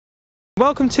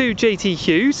Welcome to JT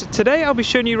Hughes. Today I'll be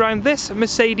showing you around this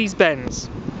Mercedes-Benz.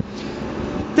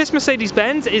 This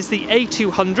Mercedes-Benz is the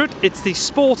A200, it's the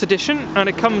Sport Edition, and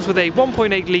it comes with a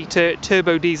 1.8 litre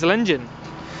turbo diesel engine.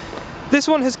 This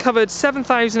one has covered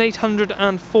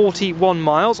 7,841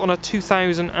 miles on a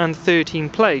 2013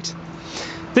 plate.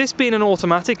 This being an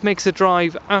automatic makes the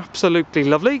drive absolutely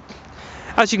lovely.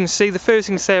 As you can see, the first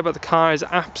thing to say about the car is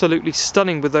absolutely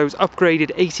stunning with those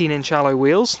upgraded 18-inch alloy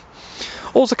wheels.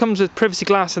 Also comes with privacy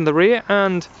glass in the rear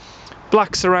and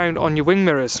black surround on your wing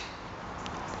mirrors.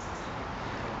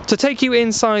 To take you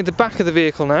inside the back of the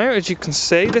vehicle now, as you can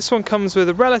see, this one comes with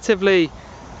a relatively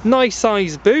nice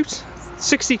sized boot,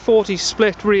 60/40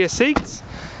 split rear seats,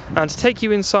 and to take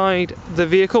you inside the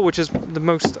vehicle, which is the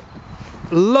most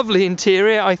lovely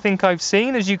interior I think I've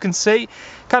seen, as you can see,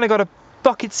 kind of got a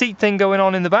bucket seat thing going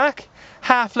on in the back,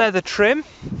 half leather trim.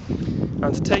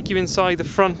 And to take you inside the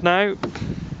front now,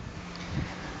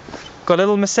 got a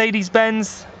little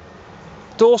Mercedes-Benz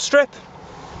door strip,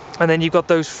 and then you've got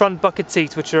those front bucket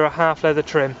seats which are a half leather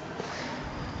trim.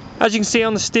 As you can see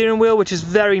on the steering wheel, which is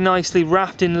very nicely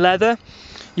wrapped in leather,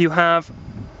 you have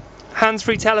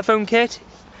hands-free telephone kit.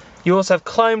 You also have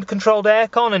climate controlled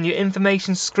aircon and your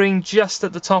information screen just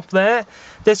at the top there.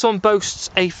 This one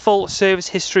boasts a full service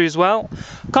history as well.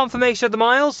 Confirmation of the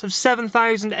miles of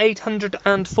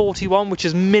 7,841, which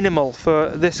is minimal for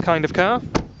this kind of car.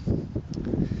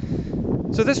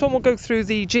 So this one will go through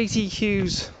the JT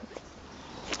Hughes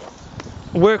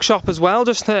workshop as well,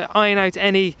 just to iron out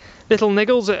any little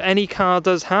niggles that any car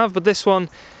does have, but this one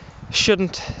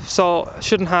shouldn't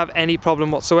have any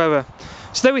problem whatsoever.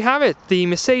 So there we have it, the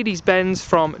Mercedes-Benz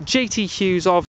from JT Hughes of